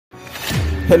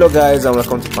Hello guys and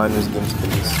welcome to Pinus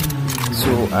gameplays.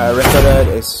 So I recorded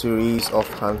a series of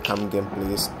handcam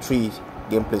gameplays, 3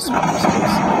 gameplay series,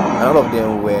 and all of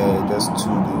them were just too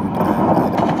good.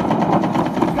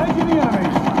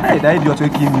 Hey, that idiot will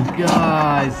kill me.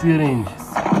 Yeah, syringe.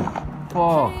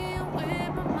 Fuck.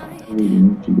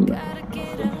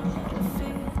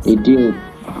 Idiot.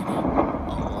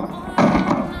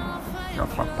 Your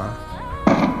papa.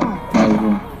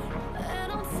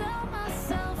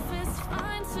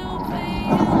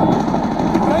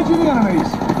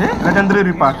 Legendary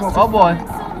Reaper. Oh boy.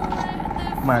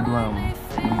 Mad one.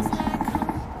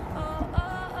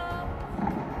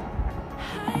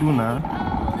 Do now.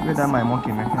 Where that my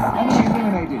monkey man?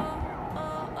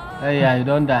 Hey, yeah, you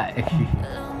don't die.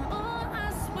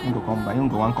 You go come back. You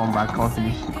go one come back. Can't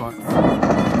finish.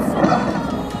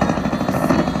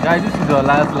 Guys, this is your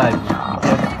last life.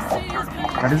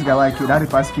 But this guy I killed. That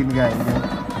Reaper skin guy.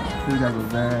 This guy was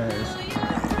best.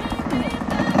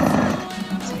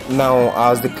 Now,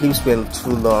 as the clips were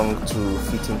too long to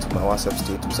fit into my WhatsApp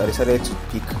status, I decided to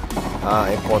pick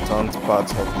important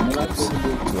parts of the clips to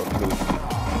upload.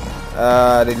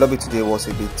 The lobby today was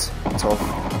a bit tough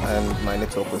and my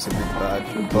network was a bit bad,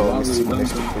 but we still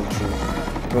managed to pull through.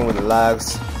 Even with the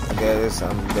lags, I guess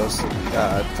I'm just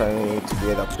trying to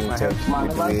get acquainted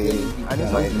with the way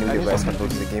my new device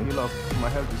handles the game.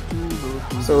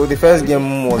 So the first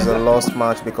game was a lost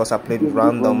match because I played with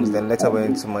randoms, then later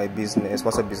went to my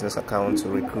WhatsApp business account to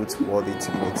recruit worthy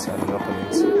teammates and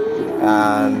opponents,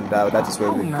 and that is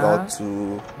where we got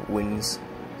 2 wins,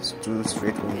 2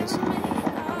 straight wins.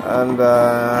 And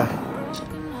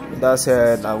that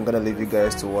said, I'm gonna leave you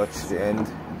guys to watch the end.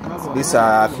 These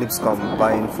are clips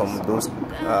combined from those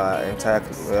entire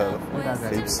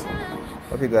clips.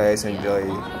 Hope you guys enjoy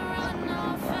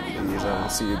these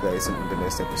and see you guys in the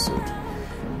next episode.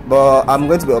 But I'm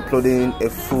going to be uploading a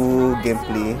full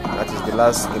gameplay, that is the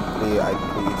last gameplay I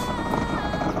played,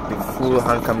 the full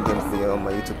handcam gameplay on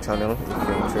my YouTube channel. If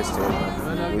you're interested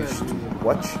and wish to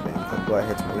watch, then you can go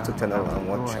ahead to my YouTube channel and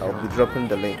watch. I'll be dropping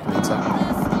the link later.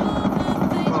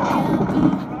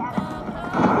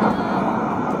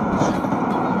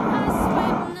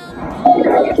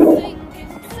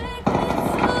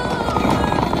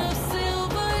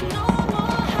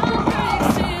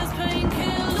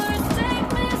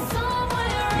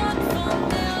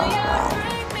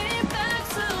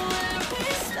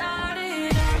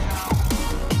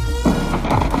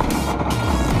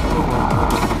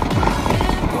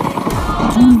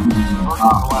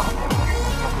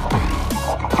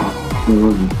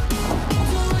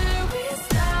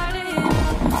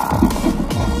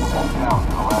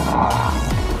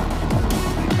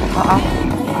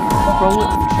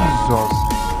 Jesus.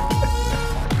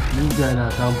 This guy na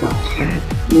Tampa.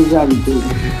 They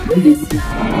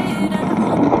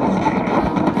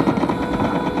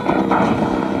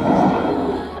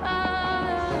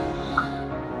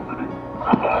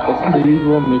use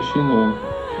one machine or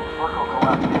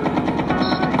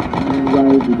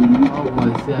Oh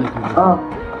boy, see how you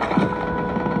do.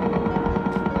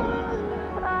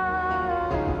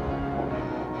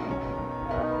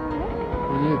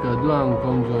 Do and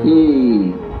come join.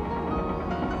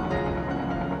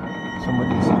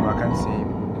 Somebody is here, I can't see him.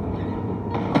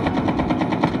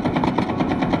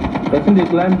 I think they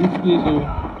climbed this place.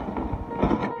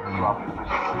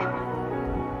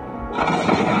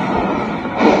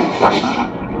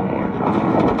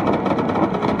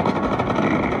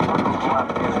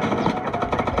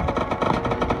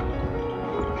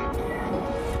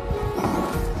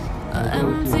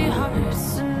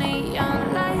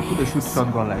 They shoot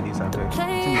shotgun like this, I bet.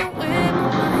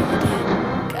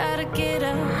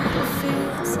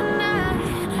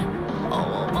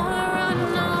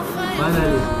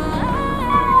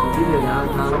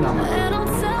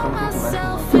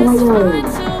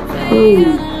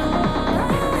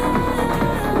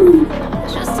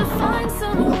 Just to find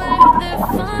somewhere that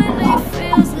finally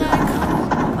feels like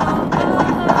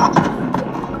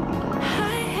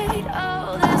I hate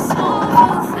all this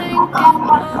overthinking.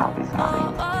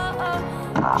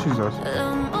 Jesus.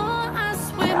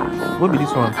 What be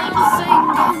this one?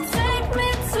 Take me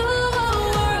to a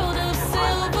world of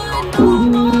silver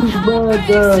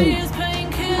tears,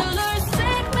 painkillers.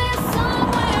 Take me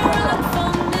somewhere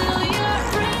unfamiliar.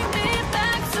 Bring me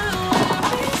back to where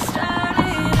we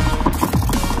started.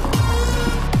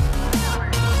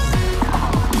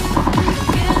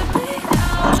 Get me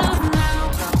out of now.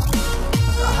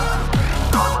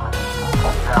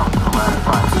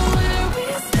 To where we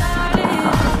started.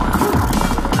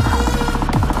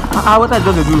 What I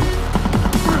just do?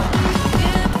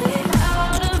 Get me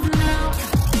out of now.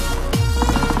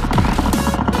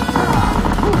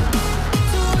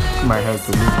 help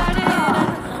to me.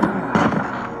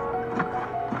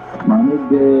 Mama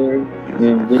there,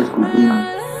 this could be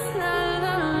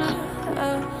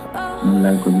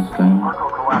like this time.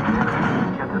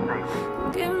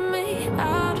 Get me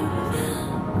out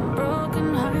of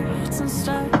broken hearts and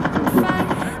start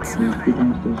fights.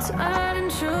 Turning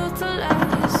truth to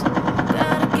lies.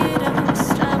 Gotta get up,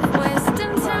 stop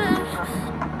wasting time.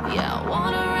 Yeah, I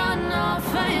wanna run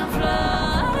off and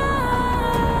fly.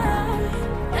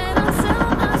 And I tell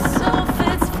myself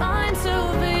it's fine to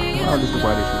be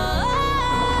alone.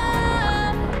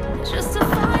 Just to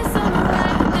find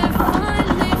somewhere that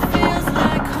finally feels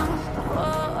like home.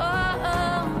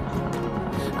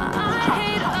 I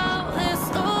hate all this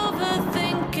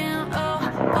overthinking.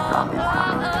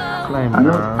 Climb I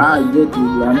know, now. I get you,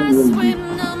 I know you will be. Swim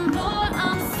the more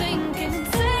I'm sinking.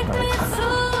 Take me to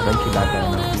Don't kill that guy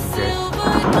now. the He's dead.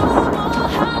 silver. No more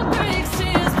heartbreaks,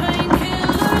 tears,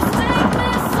 painkillers. Take me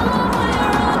somewhere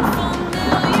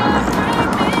unfamiliar.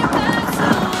 Bring me back to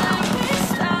where we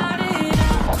started.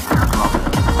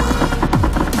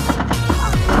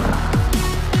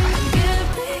 Get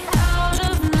me out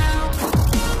of now.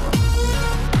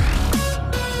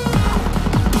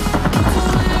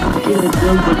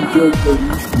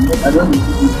 I don't need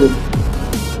to be good.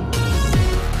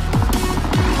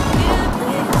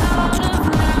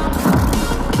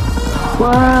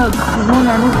 What? No,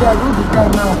 I need to do this guy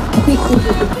now.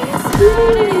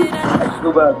 Let's go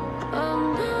back.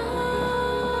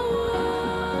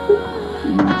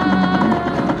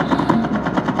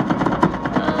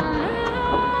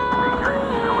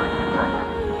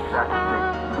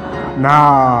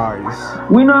 Nice.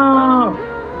 Winner!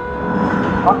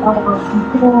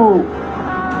 Oh.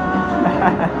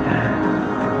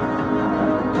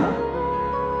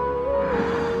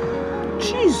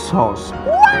 Jesus.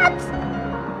 What?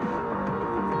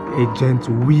 Agent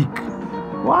weak.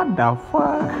 What the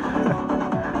fuck?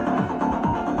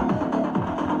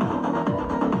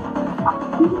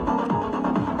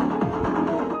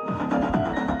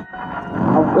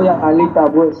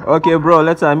 Okay, bro.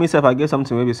 Let's myself. I get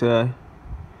something. Maybe say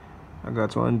I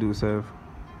got one do self.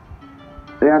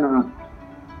 Yeah, no.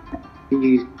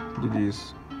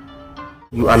 GG's.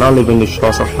 You are now leaving the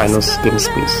shores of Pinus game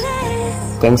space.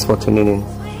 Thanks for tuning in.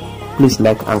 Please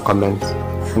like and comment.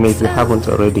 And if you haven't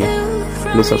already,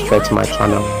 please subscribe to my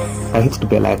channel and hit the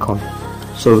bell icon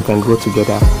so we can grow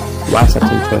together while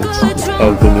setting trends with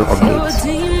every new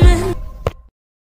update.